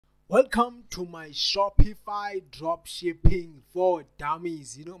Welcome to my Shopify Dropshipping for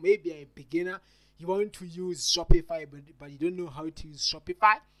Dummies. Maybe a beginner, you want to use Shopify, but you don't know how to use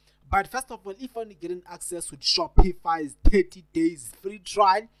Shopify. But first of all, if you want to get an access with Shopify's 30 days free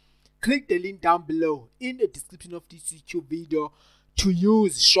trial, click the link down below in the description of this YouTube video to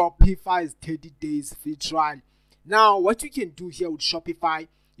use Shopify's 30 days free trial. Now, what you can do here with Shopify,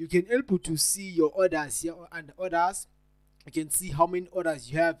 you can able to see your orders here and orders. You can see how many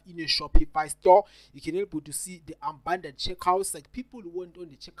orders you have in a Shopify store. You can able to see the abandoned checkouts, like people who went on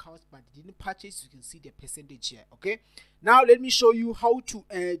the checkouts but didn't purchase. You can see the percentage here. Okay, now let me show you how to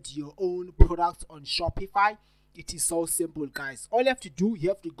add your own products on Shopify. It is so simple, guys. All you have to do, you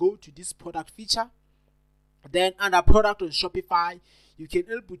have to go to this product feature. Then under product on Shopify, you can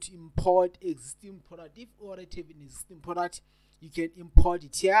able to import existing product. If you already have an existing product, you can import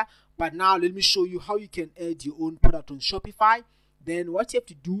it here. But now let me show you how you can add your own product on Shopify. Then what you have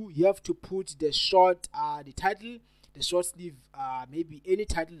to do, you have to put the short, the title, the short sleeve, maybe any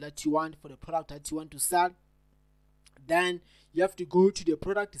title that you want for the product that you want to sell. Then you have to go to the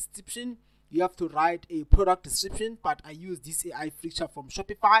product description. You have to write a product description, but I use this AI feature from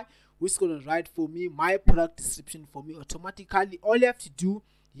Shopify, which is going to write for me my product description for me automatically. All you have to do,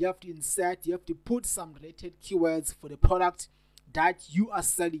 you have to insert, you have to put some related keywords for the product that you are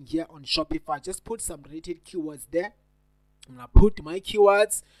selling here on Shopify. Just put some related keywords there. I'm going to put my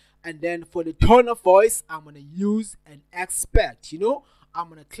keywords, and then for the tone of voice, I'm going to use an expert. I'm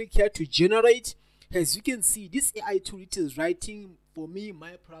going to click here to generate. As you can see, this AI tool, it is writing for me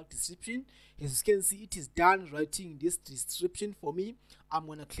my product description. As you can see, it is done writing this description for me. I'm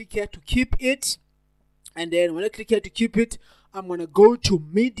going to click here to keep it. And then when I click here to keep it, I'm going to go to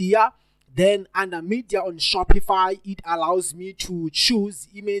media. Then under media on Shopify, it allows me to choose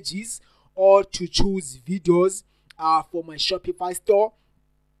images or to choose videos for my Shopify store.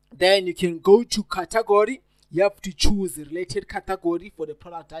 Then you can go to category. You have to choose a related category for the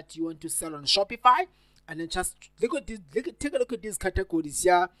product that you want to sell on Shopify. And then just take a look at these categories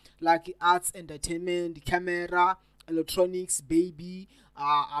here, like arts, entertainment, camera, electronics, baby,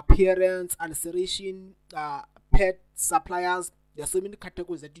 appearance, accessories, pet suppliers. There are so many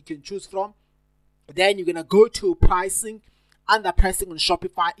categories that you can choose from. Then you're going to go to pricing. Under pricing on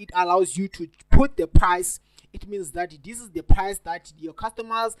Shopify, it allows you to put the price. It means that this is the price that your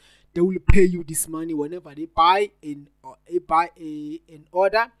customers, they will pay you this money whenever they buy an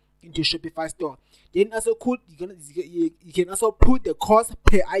order into Shopify store. Then also you can also put the cost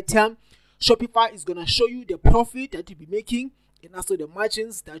per item. Shopify is going to show you the profit that you'll be making and also the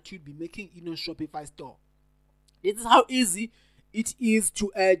margins that you'll be making in a Shopify store. This is how easy it is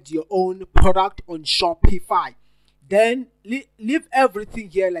to add your own product on Shopify. Then leave everything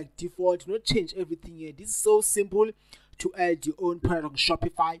here like default. Not change everything here. This is so simple to add your own product on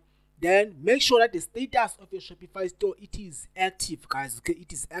Shopify. Then make sure that the status of your Shopify store, it is active, guys. Okay,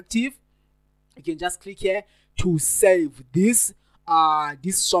 it is active. You can just click here to save this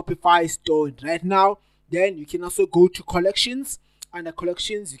Shopify store right now. Then you can also go to collections. Under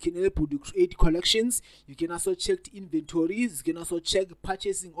collections, you can able to create collections. You can also check the inventories. You can also check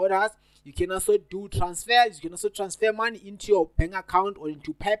purchasing orders. You can also do transfers. You can also transfer money into your bank account or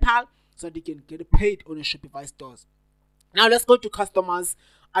into PayPal so that you can get paid on your Shopify stores. Now let's go to customers.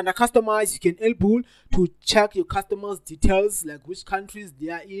 Under customers, you can able to check your customers' details, like which countries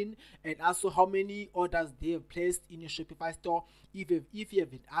they are in, and also how many orders they have placed in your Shopify store. If you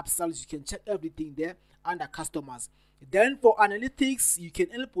have an upsells, you can check everything there under customers. Then for analytics, you can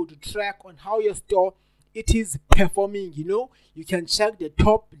able to track on how your store it is performing. You can check the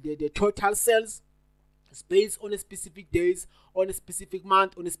total sales based on a specific days, on a specific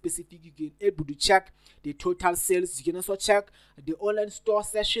month, on a specific. You can able to check the total sales. You can also check the online store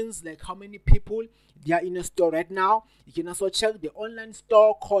sessions, like how many people they are in a store right now. You can also check the online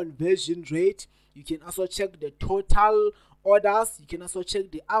store conversion rate. You can also check the total orders. You can also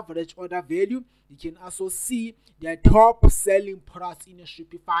check the average order value. You can also see the top selling products in your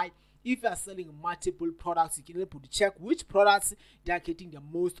Shopify. If you are selling multiple products, you can able to check which products they are getting the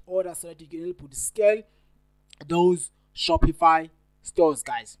most orders so that you can able to scale those Shopify stores,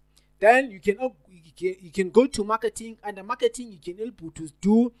 guys. Then you can go to marketing. Under marketing, you can able to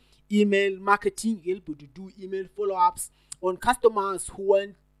do email marketing. You're able to do email follow-ups on customers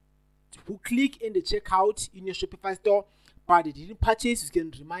who click in the checkout in your Shopify store but they didn't purchase. You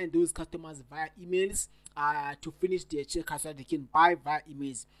can remind those customers via emails to finish their checkout so they can buy via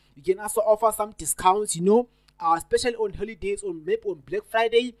emails. You can also offer some discounts, especially on holidays, or maybe on Black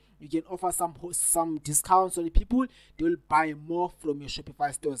Friday. You can offer some discounts on the people. They will buy more from your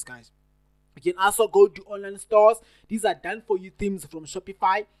Shopify stores, guys. You can also go to online stores. These are done for you themes from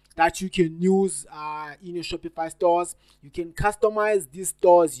Shopify. that you can use in your Shopify stores. You can customize these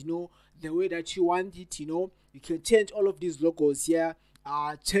stores, the way that you want it. You can change all of these logos here,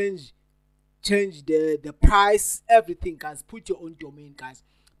 change the price, everything, guys. Put your own domain, guys.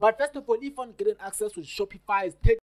 But first of all, if you want getting access to Shopify's